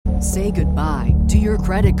Say goodbye to your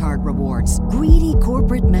credit card rewards. Greedy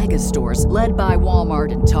corporate mega stores, led by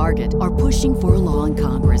Walmart and Target, are pushing for a law in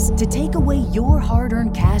Congress to take away your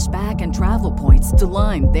hard-earned cash back and travel points to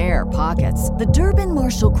line their pockets. The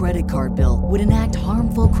Durbin-Marshall credit card bill would enact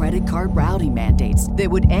harmful credit card routing mandates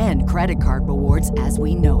that would end credit card rewards as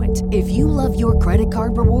we know it. If you love your credit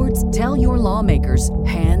card rewards, tell your lawmakers,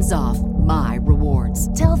 hands off my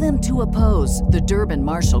rewards. Tell them to oppose the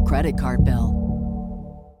Durbin-Marshall credit card bill.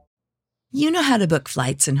 You know how to book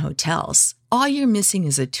flights and hotels. All you're missing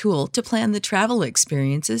is a tool to plan the travel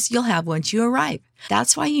experiences you'll have once you arrive.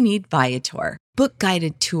 That's why you need Viator. Book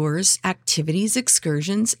guided tours, activities,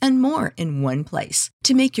 excursions, and more in one place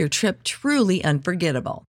to make your trip truly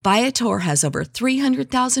unforgettable. Viator has over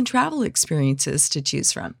 300,000 travel experiences to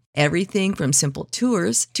choose from. Everything from simple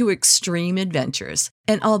tours to extreme adventures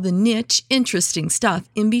and all the niche, interesting stuff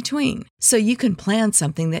in between. So you can plan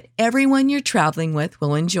something that everyone you're traveling with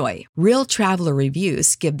will enjoy. Real traveler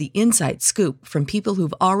reviews give the inside scoop from people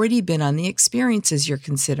who've already been on the experiences you're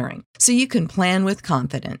considering. So you can plan with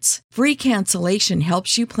confidence. Free cancellation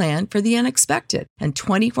helps you plan for the unexpected. And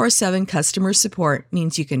 24/7 customer support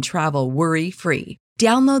means you can travel worry-free.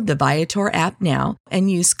 Download the Viator app now and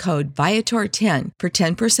use code Viator10 for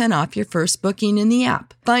 10% off your first booking in the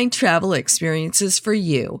app. Find travel experiences for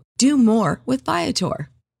you. Do more with Viator.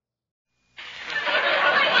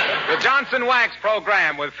 The Johnson Wax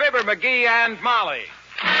Program with Fibber McGee and Molly.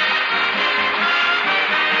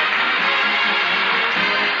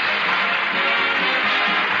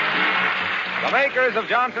 The makers of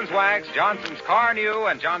Johnson's Wax, Johnson's Car New,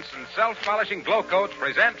 and Johnson's Self-Polishing Glow Coat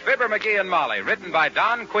present Fibber McGee and Molly, written by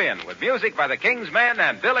Don Quinn, with music by the King's Men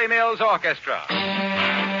and Billy Mills Orchestra.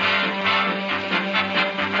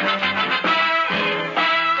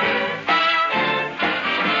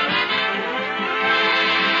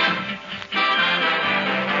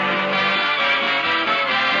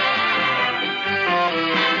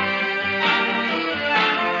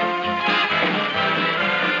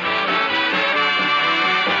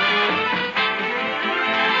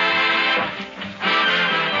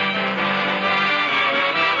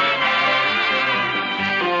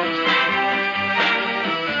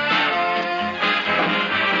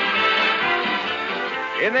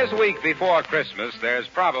 In this week before Christmas, there's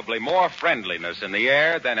probably more friendliness in the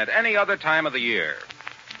air than at any other time of the year.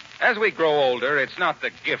 As we grow older, it's not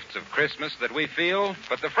the gifts of Christmas that we feel,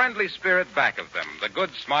 but the friendly spirit back of them, the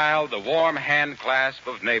good smile, the warm hand clasp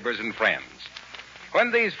of neighbors and friends.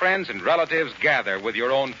 When these friends and relatives gather with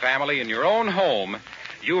your own family in your own home,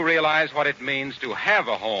 you realize what it means to have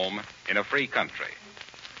a home in a free country.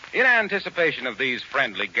 In anticipation of these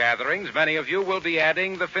friendly gatherings, many of you will be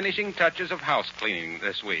adding the finishing touches of house cleaning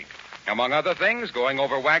this week. Among other things, going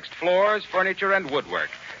over waxed floors, furniture, and woodwork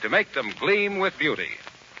to make them gleam with beauty.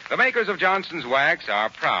 The makers of Johnson's Wax are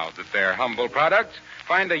proud that their humble products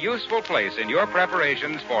find a useful place in your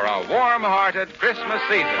preparations for a warm-hearted Christmas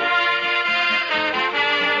season.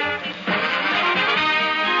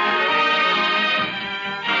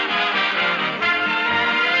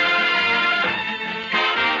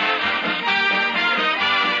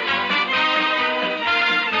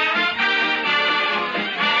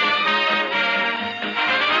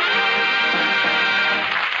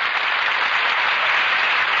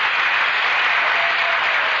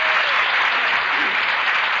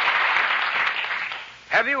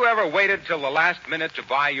 Have you ever waited till the last minute to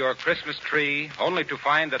buy your Christmas tree, only to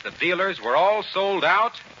find that the dealers were all sold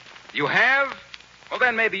out? You have? Well,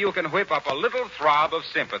 then maybe you can whip up a little throb of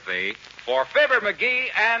sympathy for Fibber McGee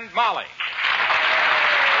and Molly.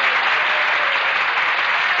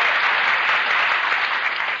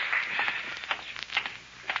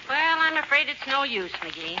 Well, I'm afraid it's no use,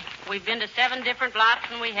 McGee. We've been to 7 different lots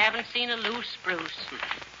and we haven't seen a loose spruce.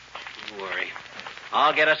 Don't worry.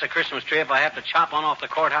 I'll get us a Christmas tree if I have to chop one off the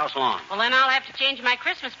courthouse lawn. Well, then I'll have to change my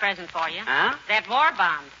Christmas present for you. Huh? That war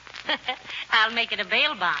bond. I'll make it a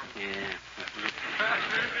bail bond. Yeah.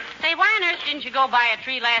 Say, why on earth didn't you go buy a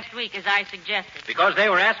tree last week as I suggested? Because they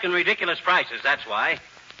were asking ridiculous prices, that's why.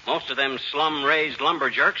 Most of them slum-raised lumber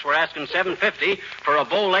jerks were asking $7.50 for a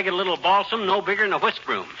bow-legged little balsam no bigger than a whisk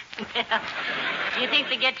broom. You think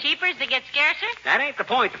they get cheaper as they get scarcer? That ain't the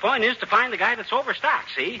point. The point is to find the guy that's overstocked,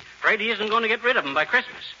 see? Afraid he isn't going to get rid of them by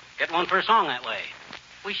Christmas. Get one for a song that way.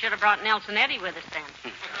 We should have brought Nelson Eddy with us then.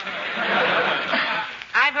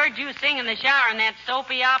 I've heard you sing in the shower, and that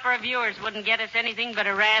soapy opera of yours wouldn't get us anything but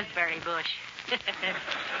a raspberry bush.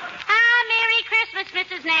 Merry Christmas,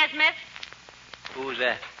 Mrs. Nesmith. Who's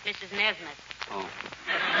that? Mrs. Nesmith. Oh.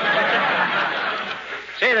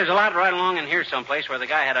 Say, there's a lot right along in here someplace where the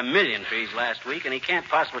guy had 1 million trees last week, and he can't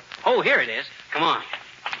possibly... Oh, here it is. Come on.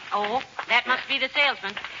 Oh, that must be the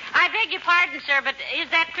salesman. I beg your pardon, sir, but is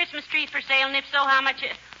that Christmas tree for sale? And if so, how much?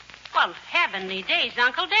 Well, heavenly days,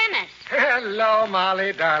 Uncle Dennis. Hello,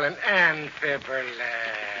 Molly, darling. Ann Fibber,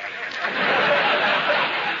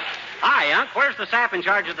 Hi, Unc. Where's the sap in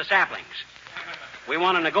charge of the saplings? We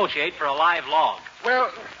want to negotiate for a live log.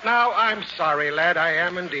 Well, now, I'm sorry, lad. I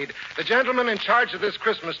am indeed. The gentleman in charge of this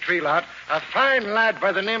Christmas tree lot, a fine lad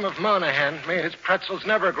by the name of Monahan, may his pretzels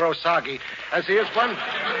never grow soggy, as he is one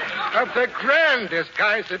of the grandest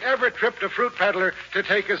guys that ever tripped a fruit peddler to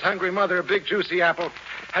take his hungry mother a big juicy apple,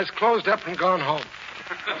 has closed up and gone home.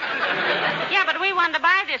 Yeah, but we wanted to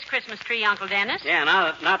buy this Christmas tree, Uncle Dennis. Yeah,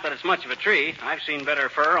 not that it's much of a tree. I've seen better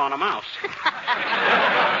fur on a mouse.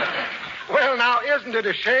 Well, now, isn't it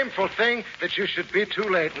a shameful thing that you should be too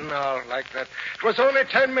late and all like that? It was only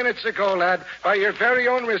 10 minutes ago, lad, by your very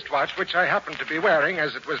own wristwatch, which I happened to be wearing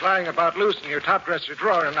as it was lying about loose in your top dresser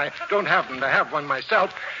drawer, and I don't happen to have one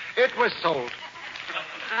myself, it was sold.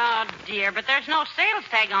 Oh, dear, but there's no sales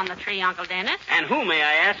tag on the tree, Uncle Dennis. And who, may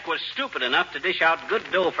I ask, was stupid enough to dish out good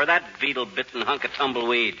dough for that beetle-bitten hunk of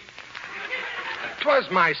tumbleweed? 'Twas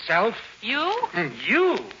myself. You?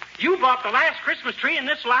 You? You bought the last Christmas tree in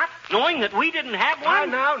this lot, knowing that we didn't have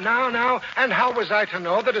one? Now. And how was I to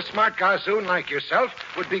know that a smart gazoo like yourself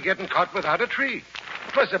would be getting caught without a tree?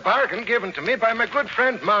 It was a bargain given to me by my good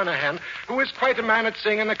friend Monahan, who is quite a man at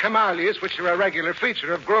singing the camalias, which are a regular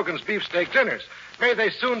feature of Grogan's beefsteak dinners. May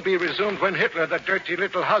they soon be resumed when Hitler, the dirty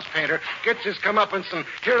little house painter, gets his comeuppance and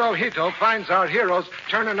Hirohito finds our heroes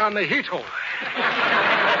turning on the Hito.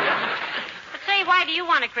 Say, why do you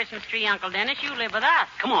want a Christmas tree, Uncle Dennis? You live with us.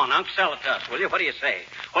 Come on, Unc, sell it to us, will you? What do you say?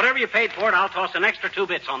 Whatever you paid for it, I'll toss an extra 2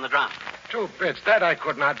 bits on the drum. 2 bits? That I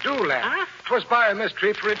could not do, lad. Huh? 'Twas buying this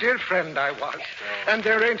tree for a dear friend I was. And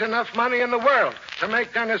there ain't enough money in the world to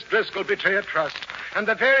make Dennis Driscoll betray a trust. And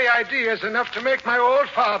the very idea is enough to make my old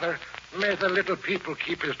father, may the little people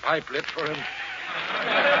keep his pipe lit for him,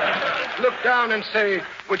 look down and say,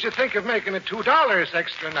 would you think of making it $2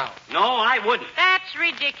 extra now? No, I wouldn't. That's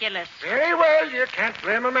ridiculous. Very well, you can't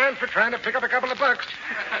blame a man for trying to pick up a couple of bucks.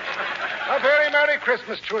 A very Merry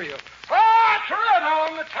Christmas to you. Ah, tread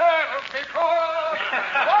on the tail because...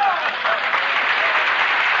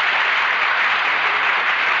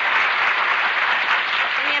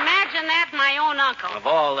 Can you imagine that, my own uncle? Of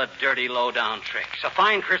all the dirty, low-down tricks, a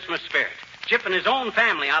fine Christmas spirit. Chipping his own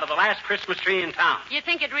family out of the last Christmas tree in town. You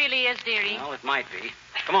think it really is, dearie? Well, it might be.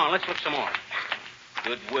 Come on, let's look some more.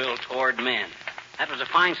 Goodwill toward men. That was a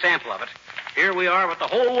fine sample of it. Here we are with the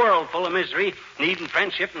whole world full of misery, needing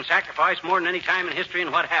friendship and sacrifice more than any time in history,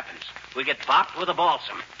 and what happens? We get bopped with a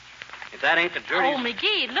balsam. If that ain't the dirtiest... Oh,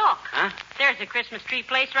 McGee, look. Huh? There's a Christmas tree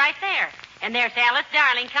place right there. And there's Alice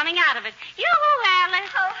Darling coming out of it. Yoo-hoo, Alice.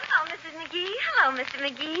 Oh, hello, Mrs. McGee. Hello, Mr.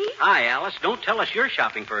 McGee. Hi, Alice. Don't tell us you're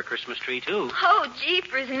shopping for a Christmas tree, too. Oh,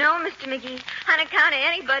 jeepers, no, Mr. McGee. On account of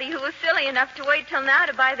anybody who was silly enough to wait till now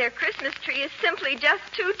to buy their Christmas tree is simply just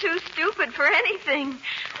too stupid for anything.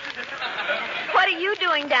 What are you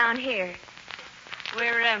doing down here?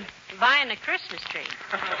 We're buying a Christmas tree.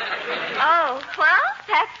 Oh, well,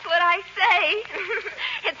 that's what I say.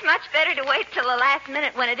 It's much better to wait till the last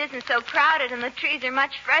minute when it isn't so crowded and the trees are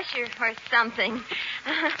much fresher or something.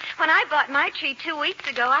 When I bought my tree 2 weeks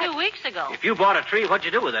ago, 2 weeks ago. If you bought a tree, what'd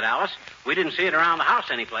you do with it, Alice? We didn't see it around the house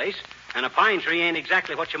anyplace. And a pine tree ain't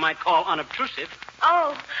exactly what you might call unobtrusive.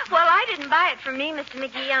 Oh, well, I didn't buy it for me, Mr.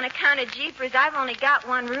 McGee, on account of jeepers. I've only got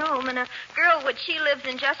one room, and a girl which she lives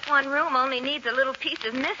in just one room only needs a little piece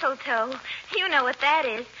of mistletoe. You know what that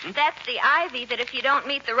is. That's the ivy that if you don't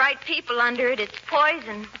meet the right people under it, it's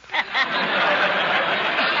poison.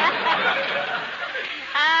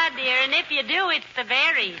 Ah, dear, and if you do, it's the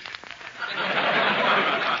berries.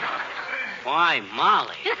 Why,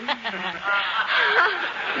 Molly.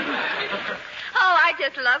 Oh, I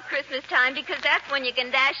just love Christmas time because that's when you can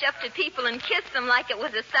dash up to people and kiss them like it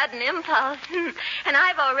was a sudden impulse. And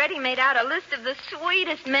I've already made out a list of the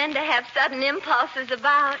sweetest men to have sudden impulses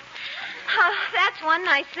about. Oh, that's one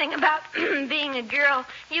nice thing about being a girl.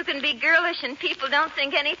 You can be girlish and people don't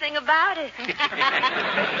think anything about it. Now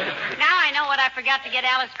I know what I forgot to get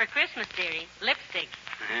Alice for Christmas, dearie. Lipstick.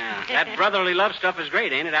 Yeah, that brotherly love stuff is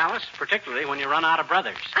great, ain't it, Alice? Particularly when you run out of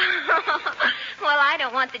brothers. Well, I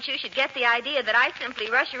don't want that you should get the idea that I simply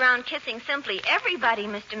rush around kissing simply everybody,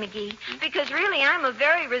 Mr. McGee, because really I'm a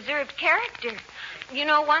very reserved character. You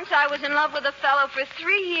know, once I was in love with a fellow for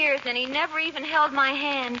 3 years, and he never even held my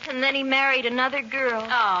hand, and then he married another girl.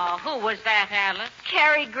 Oh, who was that, Alice?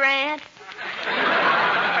 Cary Grant.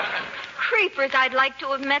 Creepers, I'd like to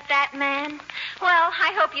have met that man. Well,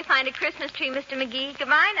 I hope you find a Christmas tree, Mr. McGee.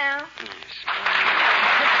 Goodbye now.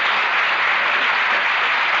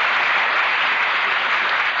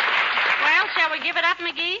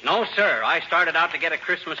 McGee? No, sir. I started out to get a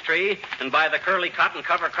Christmas tree, and by the curly cut and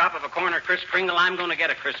cover crop of a corner Kris Kringle, I'm going to get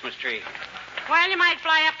a Christmas tree. Well, you might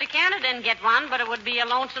fly up to Canada and get one, but it would be a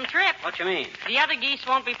lonesome trip. What you mean? The other geese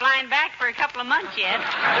won't be flying back for a couple of months yet.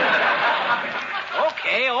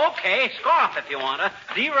 Okay. Scoff if you want to.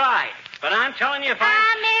 Deride. But I'm telling you, if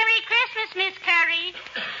Merry Christmas, Miss Curry.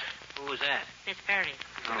 Who was that? Miss Curry.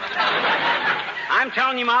 I'm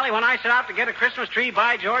telling you, Molly, when I set out to get a Christmas tree,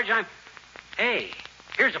 by George, Hey,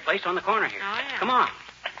 here's a place on the corner here. Oh, yeah. Come on.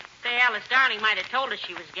 Say, Alice Darling might have told us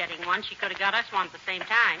she was getting one. She could have got us one at the same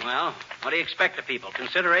time. Well, what do you expect of people?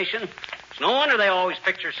 Consideration? It's no wonder they always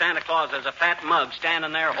picture Santa Claus as a fat mug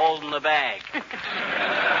standing there holding the bag.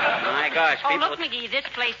 My gosh, people... Oh, look, McGee, this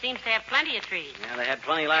place seems to have plenty of trees. Yeah, they had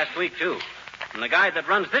plenty last week, too. And the guy that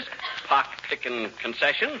runs this pocket-picking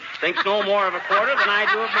concession thinks no more of a quarter than I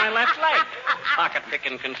do of my left leg.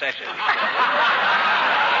 Pocket-picking concession.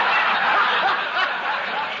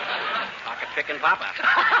 Pocket-picking papa.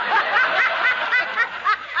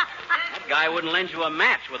 That guy wouldn't lend you a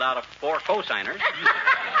match without 4 cosigners.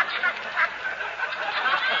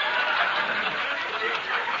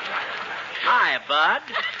 Hi, bud.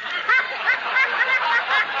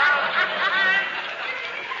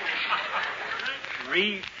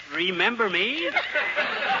 Remember me?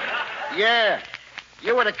 Yeah.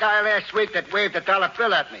 You were the guy last week that waved a $1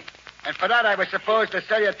 bill at me. And for that, I was supposed to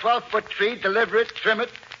sell you a 12-foot tree, deliver it, trim it,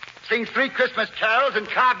 sing 3 Christmas carols, and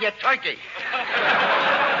carve you a turkey.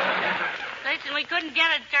 Listen, we couldn't get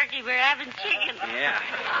a turkey. We're having chicken. Yeah.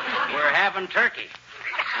 We're having turkey.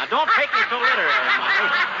 Now, don't take me so literally, Molly.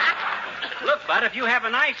 Look, Bud, if you have a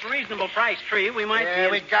nice, reasonable price tree, we might Yeah,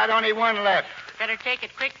 we got only one left. Better take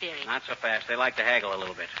it quick, dearie. Not so fast. They like to haggle a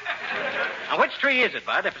little bit. Now, which tree is it,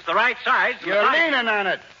 Bud? If it's the right size... You're leaning on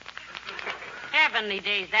it. Heavenly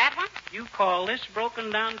days, that one? You call this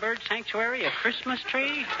broken-down bird sanctuary a Christmas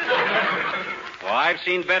tree? Well, I've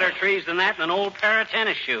seen better trees than that in an old pair of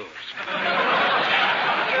tennis shoes.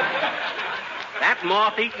 That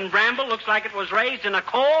moth-eaten bramble looks like it was raised in a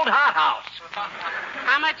cold hothouse.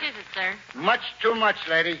 How much is it, sir? Much too much,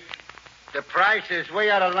 lady. The price is way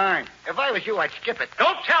out of line. If I was you, I'd skip it.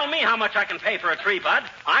 Don't tell me how much I can pay for a tree, Bud.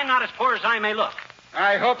 I'm not as poor as I may look.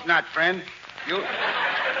 I hope not, friend. You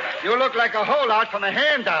look like a holdout from a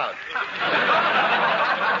handout. Well,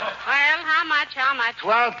 how much? $12.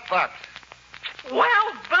 $12?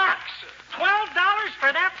 $12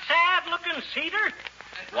 for that sad-looking cedar?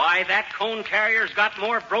 Why, that cone carrier's got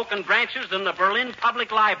more broken branches than the Berlin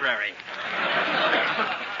Public Library.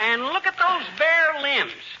 And look at those bare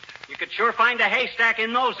limbs. You could sure find a haystack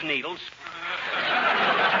in those needles.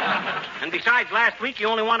 And besides, last week you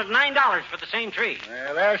only wanted $9 for the same tree.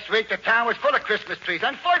 Well, last week the town was full of Christmas trees.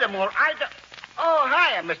 And furthermore, Oh,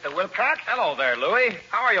 hiya, Mr. Wilcox. Hello there, Louie.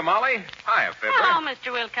 How are you, Molly? Hiya, Fibber. Hello,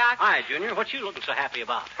 Mr. Wilcox. Hi, Junior. What you looking so happy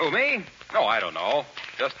about? Who, me? Oh, I don't know.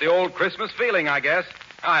 Just the old Christmas feeling, I guess.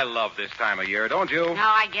 I love this time of year, don't you? No,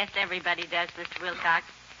 I guess everybody does, Mr. Wilcox.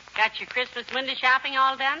 Got your Christmas window shopping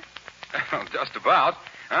all done? Just about.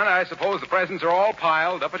 And I suppose the presents are all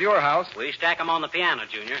piled up at your house. We stack them on the piano,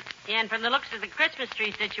 Junior. Yeah, and from the looks of the Christmas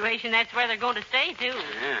tree situation, that's where they're going to stay, too.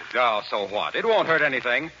 Yeah. Oh, so what? It won't hurt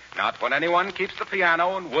anything. Not when anyone keeps the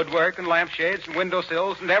piano and woodwork and lampshades and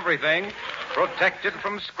windowsills and everything protected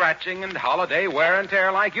from scratching and holiday wear and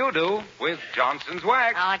tear like you do with Johnson's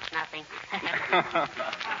Wax. Oh, it's nothing.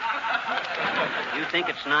 You think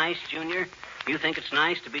it's nice, Junior? You think it's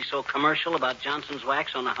nice to be so commercial about Johnson's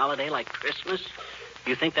Wax on a holiday like Christmas?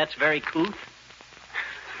 You think that's very couth?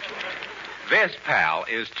 This, pal,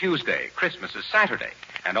 is Tuesday. Christmas is Saturday.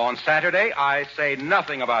 And on Saturday, I say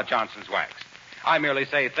nothing about Johnson's Wax. I merely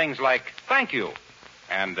say things like, thank you.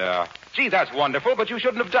 And, gee, that's wonderful, but you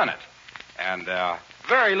shouldn't have done it. And,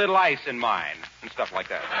 very little ice in mine, and stuff like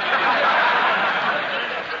that.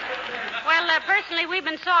 Well, personally, we've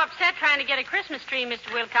been so upset trying to get a Christmas tree,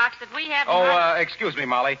 Mr. Wilcox, that we haven't... Excuse me,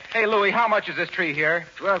 Molly. Hey, Louie, how much is this tree here?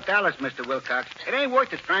 $12, Mr. Wilcox. It ain't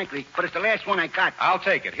worth it, frankly, but it's the last one I got. I'll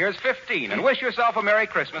take it. Here's 15, and wish yourself a Merry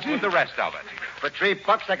Christmas with the rest of it. For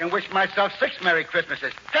 $3, I can wish myself 6 Merry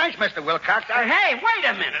Christmases. Thanks, Mr. Wilcox. Hey, wait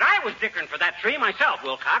a minute. I was dickering for that tree myself,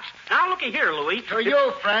 Wilcox. Now, looky here, Louie. To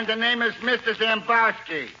you, friend, the name is Mr.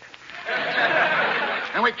 Zambowski.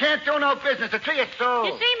 And we can't do no business. The tree is sold.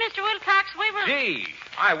 You see, Mr. Wilcox, we were... Gee,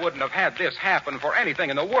 I wouldn't have had this happen for anything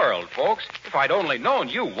in the world, folks, if I'd only known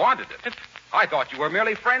you wanted it. I thought you were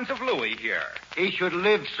merely friends of Louie here. He should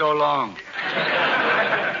live so long.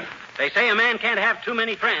 They say a man can't have too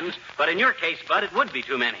many friends, but in your case, Bud, it would be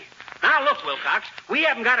too many. Now, look, Wilcox, we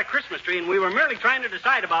haven't got a Christmas tree, and we were merely trying to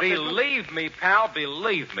decide about this. Believe me, pal,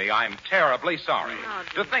 believe me, I'm terribly sorry.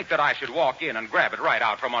 To think that I should walk in and grab it right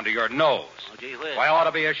out from under your nose. Oh, gee whiz. Why, I ought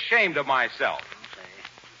to be ashamed of myself.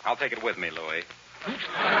 I'll take it with me, Louie.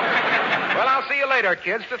 Well, I'll see you later,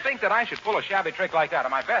 kids. To think that I should pull a shabby trick like that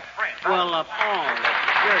on my best friend. Well, I'm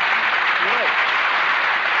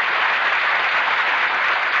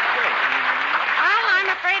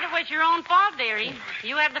afraid it was your own fault, dearie.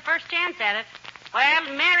 You had the first chance at it. Well,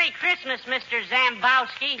 Merry Christmas, Mr.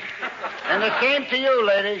 Zambowski. And the same to you,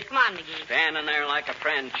 lady. Come on, McGee. Standing there like a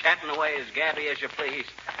friend, chatting away as gabby as you please.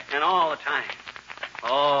 And all the time.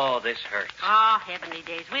 Oh, this hurts. Oh, heavenly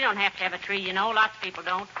days. We don't have to have a tree, you know. Lots of people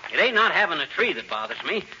don't. It ain't not having a tree that bothers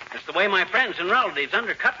me. It's the way my friends and relatives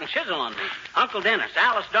undercut and chisel on me. Uncle Dennis,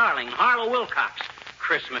 Alice Darling, Harlow Wilcox.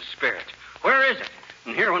 Christmas spirit. Where is it?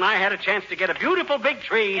 And here when I had a chance to get a beautiful big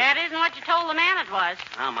tree. That isn't what you told the man it was.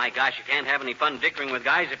 Oh, my gosh, you can't have any fun dickering with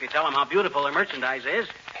guys if you tell them how beautiful their merchandise is.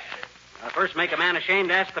 First make a man ashamed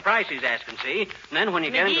to ask the price he's asking, see? And then when you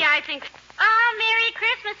get McGee, into... I think... Oh, Merry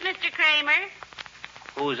Christmas, Mr. Kramer.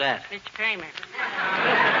 Who's that? Mr. Kramer.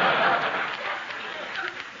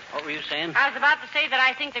 What were you saying? I was about to say that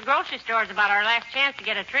I think the grocery store's about our last chance to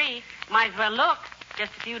get a tree. Might as well look.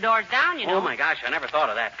 Just a few doors down, you know. Oh, my gosh, I never thought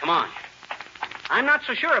of that. Come on. I'm not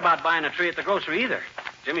so sure about buying a tree at the grocery either.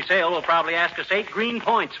 Jimmy Sale will probably ask us 8 green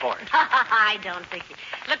points for it. I don't think it.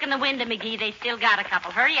 Look in the window, McGee. They still got a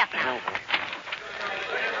couple. Hurry up now. Oh.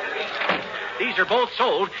 These are both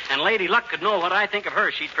sold, and Lady Luck could know what I think of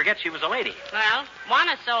her. She'd forget she was a lady. Well, one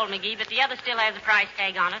is sold, McGee, but the other still has a price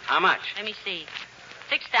tag on it. How much? Let me see.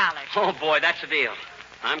 $6. Oh, boy, that's a deal.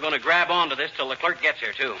 I'm going to grab onto this till the clerk gets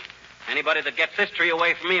here, too. Anybody that gets this tree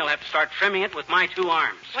away from me will have to start trimming it with my 2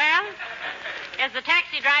 arms. Well, as the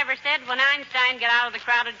taxi driver said when Einstein got out of the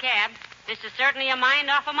crowded cab, this is certainly a mind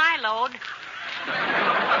off of my load.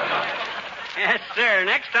 Yes, sir.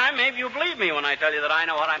 Next time, maybe you'll believe me when I tell you that I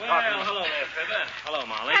know what I'm talking about. Hello there, Fibber. Hello,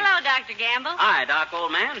 Molly. Hello, Dr. Gamble. Hi, Doc,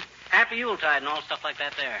 old man. Happy Yuletide and all stuff like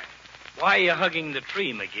that there. Why are you hugging the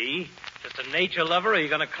tree, McGee? Just a nature lover, or are you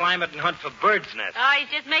going to climb it and hunt for birds' nests? Oh, he's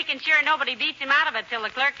just making sure nobody beats him out of it till the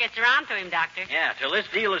clerk gets around to him, Doctor. Yeah, till this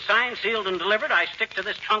deal is signed, sealed, and delivered, I stick to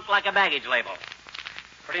this trunk like a baggage label.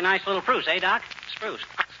 Pretty nice little spruce, eh, Doc? Spruce.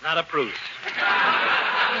 It's not a spruce.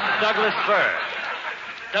 Douglas fir.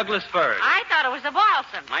 Douglas fir. I thought it was a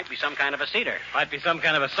balsam. Might be some kind of a cedar. Might be some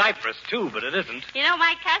kind of a cypress, too, but it isn't. You know,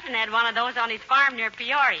 my cousin had one of those on his farm near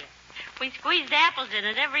Peoria. We squeezed apples in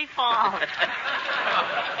it every fall.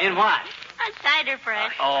 In what? A cider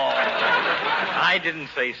press. Oh. I didn't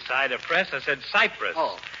say cider press. I said cypress.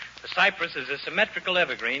 Oh. The cypress is a symmetrical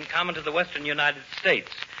evergreen common to the western United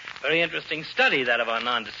States. Very interesting study, that of our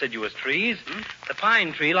non-deciduous trees. The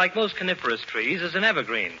pine tree, like most coniferous trees, is an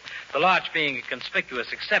evergreen, the larch being a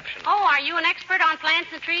conspicuous exception. Oh, are you an expert on plants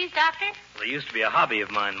and trees, Doctor? They used to be a hobby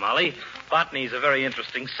of mine, Molly. Botany's a very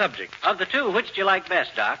interesting subject. Of the two, which do you like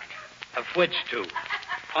best, Doc? Of which two?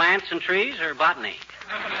 Plants and trees or botany?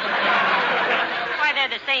 Why, they're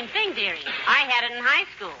the same thing, dearie. I had it in high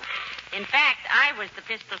school. In fact, I was the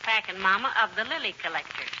pistol-packing mama of the lily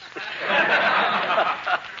collectors.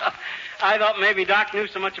 I thought maybe Doc knew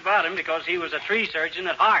so much about him because he was a tree surgeon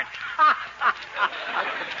at heart.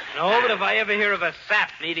 No, but if I ever hear of a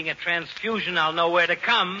sap needing a transfusion, I'll know where to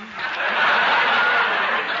come.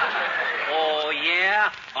 Oh,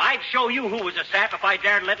 yeah? I'd show you who was a sap if I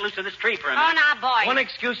dared let loose of this tree for a minute. Oh, now, boy. One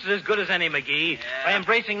excuse is as good as any, McGee. Yeah. By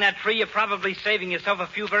embracing that tree, you're probably saving yourself a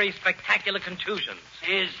few very spectacular contusions.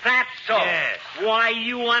 Is that so? Yes. Why,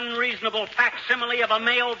 you unreasonable facsimile of a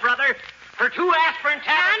male brother. For 2 aspirin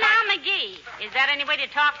tablets... Now, McGee, is that any way to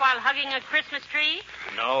talk while hugging a Christmas tree?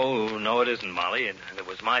 No, it isn't, Molly, and it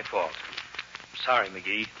was my fault. Sorry,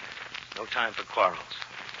 McGee. No time for quarrels.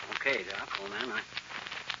 Okay, Doc, old man.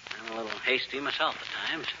 I'm a little hasty myself at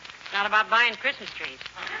times. It's not about buying Christmas trees.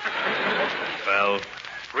 Well,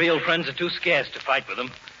 real friends are too scarce to fight with them.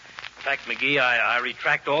 In fact, McGee, I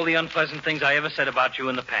retract all the unpleasant things I ever said about you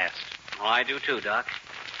in the past. Oh, I do too, Doc.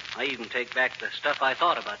 I even take back the stuff I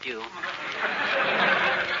thought about you.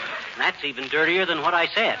 That's even dirtier than what I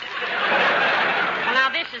said. Well, now,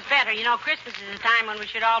 this is better. You know, Christmas is a time when we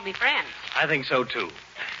should all be friends. I think so, too.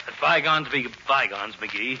 Let bygones be bygones,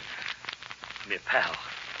 McGee. Be a pal.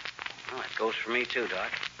 Well, that goes for me, too,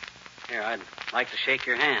 Doc. Here, I'd like to shake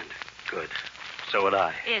your hand. Good. So would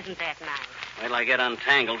I. Isn't that nice? Wait till I get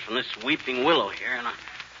untangled from this weeping willow here, and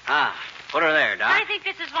put her there, Doc. I think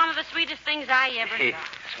this is one of the sweetest things I ever Hey,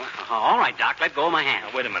 saw. all right, Doc, let go of my hand.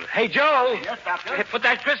 Now, wait a minute. Hey, Joe. Yes, Doctor? Hey, put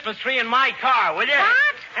that Christmas tree in my car, will you?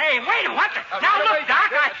 What? Hey, wait a minute. What the? Now, look,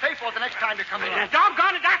 Doc. Pay for it the next time you come along.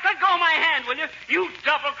 Doggone it, Doc. Let go of my hand, will you? You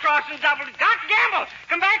double-crossing double... Doc Gamble,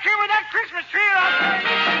 come back here with that Christmas tree or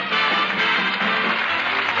I'll...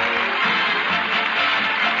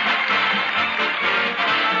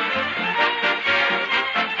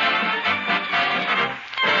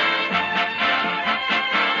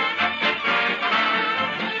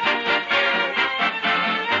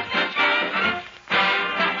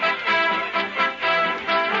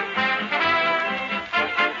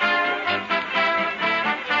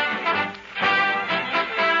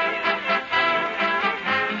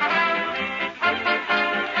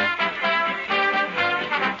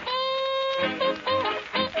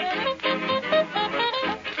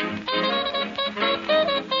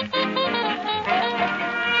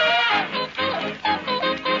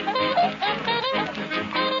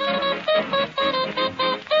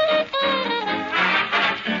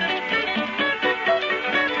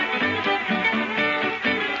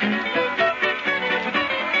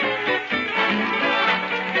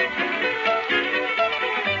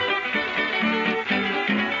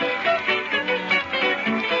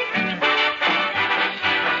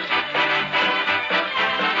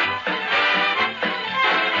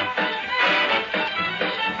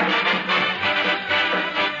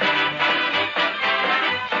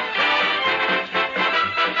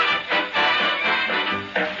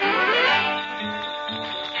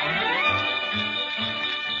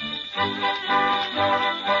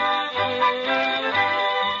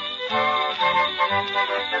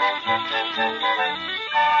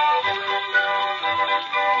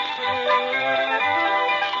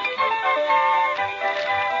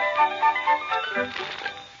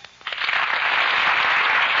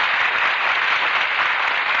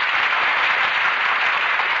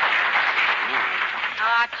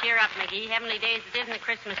 Cheer up, McGee. Heavenly Days, it isn't the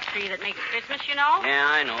Christmas tree that makes Christmas, you know. Yeah,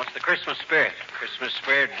 I know. It's the Christmas spirit. Christmas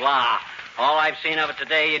spirit, blah. All I've seen of it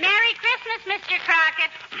today... Merry Christmas, Mr. Crockett.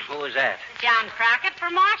 Who was that? John Crockett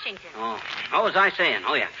from Washington. Oh, what was I saying?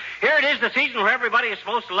 Oh, yeah. Here it is, the season where everybody is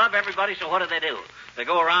supposed to love everybody, so what do? They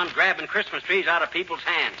go around grabbing Christmas trees out of people's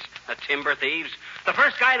hands. The timber thieves. The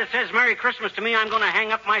first guy that says Merry Christmas to me, I'm going to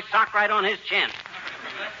hang up my sock right on his chin.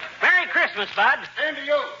 Merry Christmas, Bud. Same to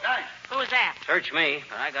you. Thanks. Who's that? Search me,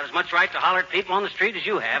 but I got as much right to holler at people on the street as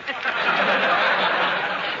you have.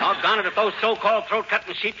 Doggone it, if those so-called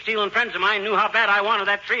throat-cutting, sheep-stealing friends of mine knew how bad I wanted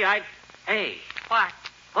that tree, I'd... Hey. What?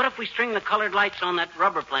 What if we string the colored lights on that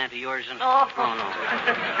rubber plant of yours and... Oh. Oh, no.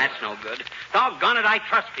 That's no good. Doggone it, I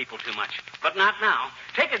trust people too much. But not now.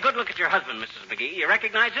 Take a good look at your husband, Mrs. McGee. You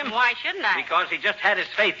recognize him? Why shouldn't I? Because he just had his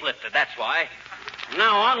faith lifted, that's why. From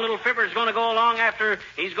now on, little Fibber's going to go along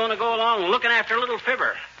looking after little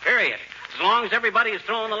Fibber. Period. As long as everybody is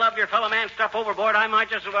throwing the love your fellow man stuff overboard, I might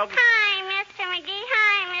just as well... Hi, Mr. McGee.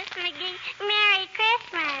 Hi, Miss McGee. Merry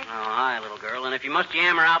Christmas. Oh, hi, little girl. And if you must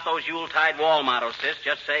yammer out those Yuletide wall mottos, sis,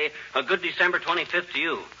 just say, a good December 25th to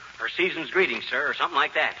you. Or season's greetings, sir, or something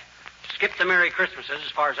like that. Skip the Merry Christmases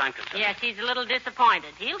as far as I'm concerned. Yes, he's a little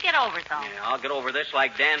disappointed. He'll get over it, though. Yeah, I'll get over this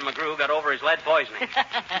like Dan McGrew got over his lead poisoning.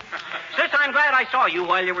 Sis, I'm glad I saw you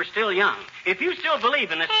while you were still young. If you still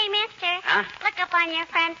believe in this... Hey, mister. Huh? Look up on your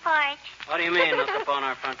front porch. What do you mean, look up on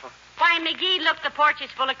our front porch? Why, McGee, look, the porch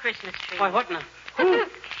is full of Christmas trees. Why, what in the... Who?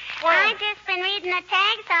 I've just been reading the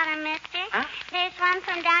tags on them, mister. Huh? There's one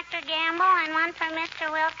from Dr. Gamble and one from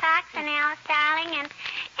Mr. Wilcox and Alice Starling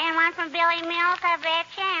and one from Billy Mills, I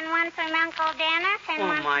betcha, and one from Uncle Dennis and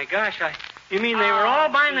one... Oh, my gosh, you mean they were all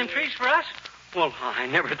buying them trees for us? Well, I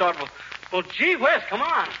never thought... Well, gee whiz, come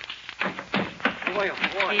on. Boy, oh,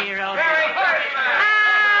 boy. Hero. Merry Christmas!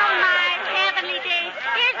 Oh, my heavenly days.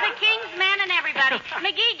 Here's the king's men and everybody.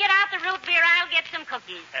 McGee, get out the root beer. I'll get some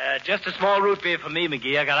cookies. Just a small root beer for me,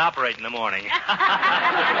 McGee. I got to operate in the morning.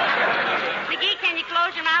 McGee, can you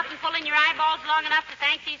close your mouth and pull in your eyeballs long enough to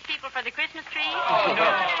thank these people for the Christmas tree?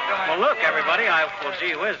 Well, look, everybody,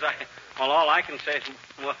 gee whiz, all I can say is,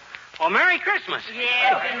 well, Merry Christmas.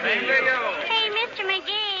 Yes, indeed. Hey, Mr.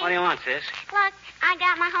 McGee. What do you want, sis? Look, I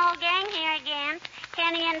got my whole gang here again.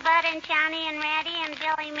 Kenny and Bud and Johnny and Reddy and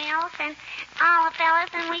Billy Mills and all the fellas,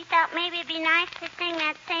 and we thought maybe it'd be nice to sing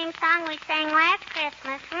that same song we sang last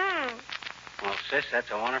Christmas. Well, sis, that's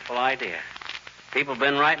a wonderful idea. People have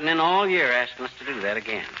been writing in all year asking us to do that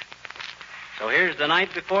again. So here's The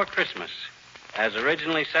Night Before Christmas, as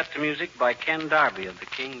originally set to music by Ken Darby of the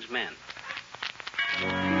King's Men.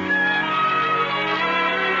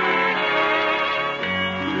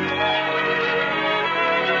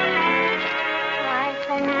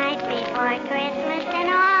 Christmas and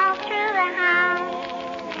all through the house,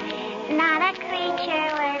 not a creature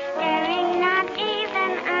was stirring, not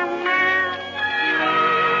even a mouse.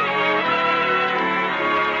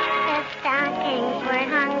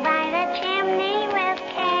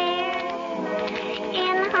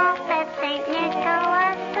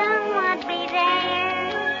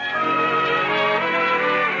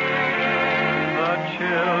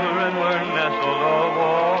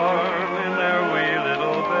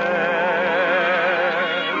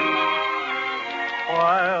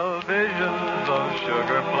 visions of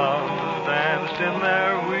sugar plums danced in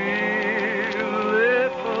their wee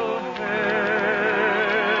little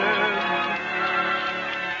heads.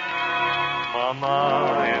 Mama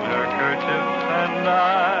in her kerchief and I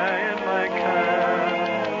in my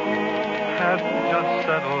cap had just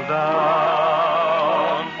settled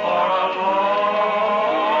down for a long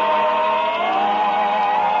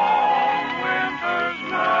winter's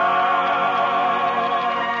nap.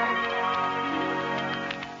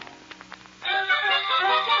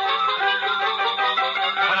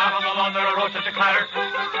 When out on the lawn there arose such a clatter,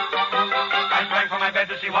 I sprang from my bed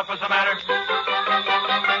to see what was the matter.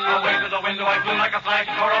 Away to the window I flew like a flash,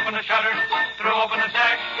 tore open the shutter, threw open the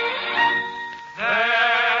sash.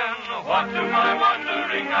 Then, what to my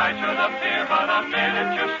wondering I should appear but a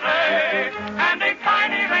miniature sleigh and a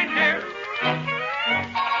tiny reindeer.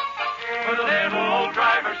 With a little old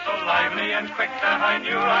driver so lively and quick that I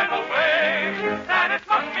knew right away that it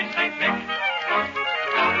must be St. Nick.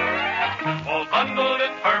 All bundled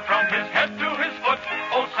in fur from his head to his foot,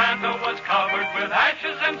 old Santa was covered with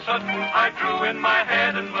ashes and soot. I drew in my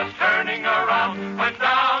head and was turning around when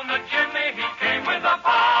down the chimney he came with a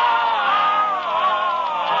bow.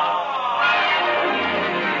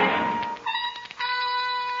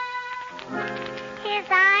 His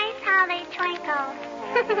eyes, how they twinkle.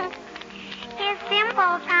 His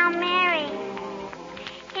dimples, how merry.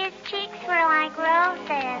 His cheeks were like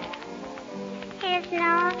roses. His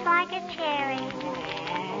nose like a cherry.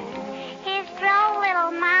 His droll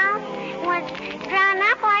little mouth was drawn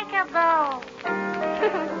up like a bow.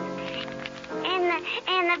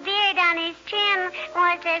 and the beard on his chin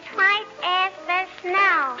was as white as the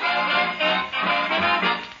snow.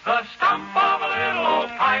 The stump of a little old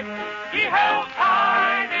pipe he held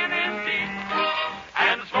tight in his teeth,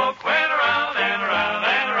 and the smoke went around and around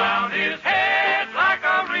and around his head like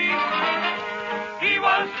a wreath. He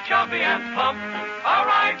was so chubby and plump, a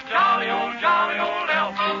right jolly old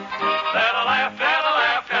elf. Then I laughed and I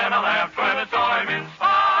laughed and I laughed when I saw him in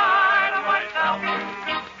spite of myself.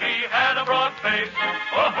 He had a broad face,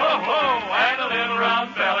 oh ho ho, and a little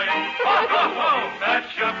round belly, oh ho ho, that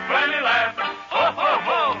shook when he laughed, oh ho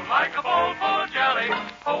ho, like a bowl full of jelly.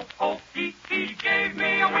 Ho ho, he gave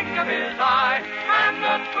me a wink of his eye and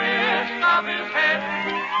a twist of his head,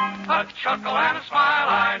 a chuckle and a smile.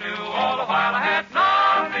 I knew all the while I had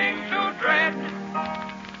nothing to dread.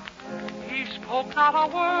 He spoke not a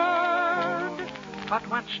word, but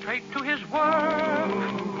went straight to his work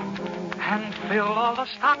and filled all the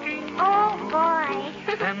stockings. Oh, boy.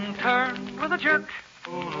 Then turned with a jerk,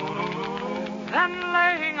 then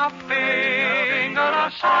laying a finger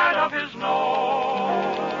aside of his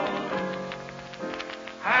nose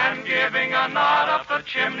and giving a nod up the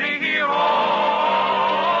chimney he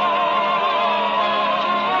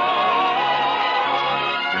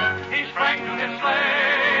rose. He sprang to his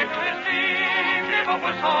sleigh, to his team gave a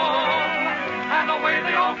whistle, and away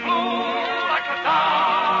they all flew like the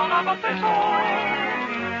down of a thistle.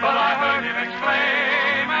 But I heard him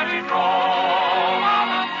exclaim as he drove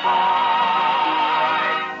out of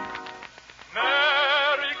sight.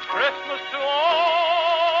 Merry Christmas to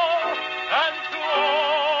all, and to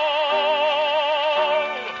all,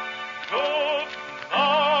 good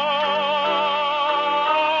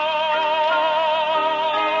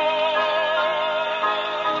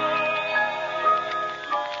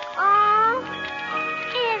Oh,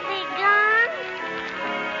 is he gone?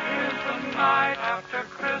 Is the night after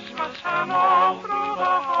Christmas and all through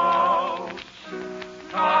the house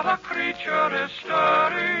not a creature is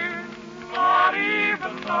stirring, not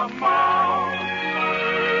even the mouse.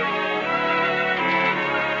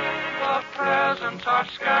 The presents are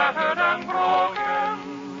scattered and broken,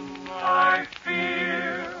 I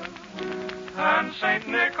fear, and St.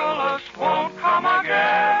 Nicholas won't come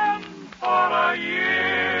again for a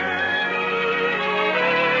year.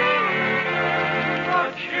 The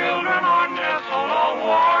children are nestled all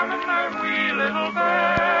warm in their wee little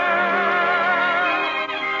beds,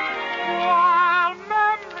 while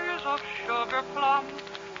memories of sugar plums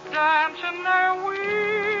dance in their wee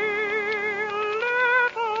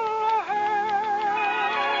little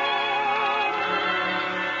heads.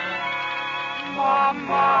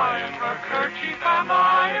 Mama in her kerchief and I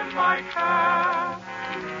in my cap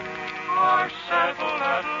are settled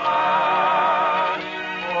at last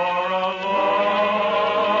for a long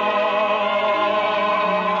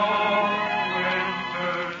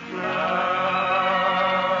winter's nap.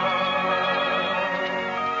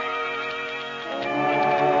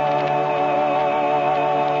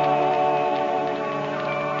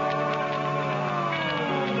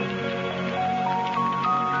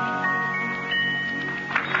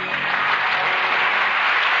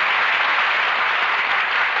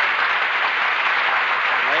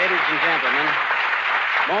 and gentlemen,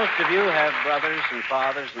 most of you have brothers and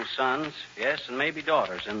fathers and sons, yes, and maybe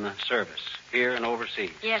daughters in the service, here and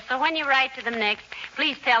overseas. Yes, so when you write to them next,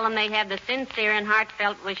 please tell them they have the sincere and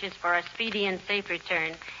heartfelt wishes for a speedy and safe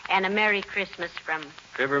return and a Merry Christmas from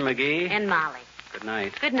Fibber McGee. and Molly. Good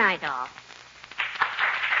night. Good night, all.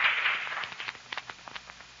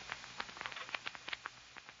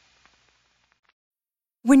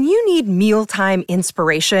 When you need mealtime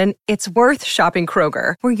inspiration, it's worth shopping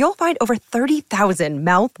Kroger, where you'll find over 30,000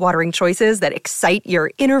 mouth-watering choices that excite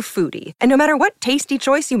your inner foodie. And no matter what tasty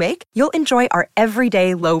choice you make, you'll enjoy our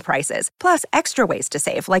everyday low prices, plus extra ways to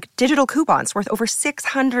save, like digital coupons worth over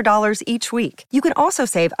 $600 each week. You can also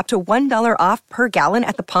save up to $1 off per gallon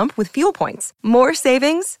at the pump with fuel points. More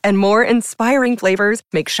savings and more inspiring flavors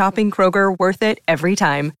make shopping Kroger worth it every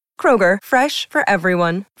time. Kroger, fresh for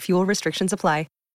everyone. Fuel restrictions apply.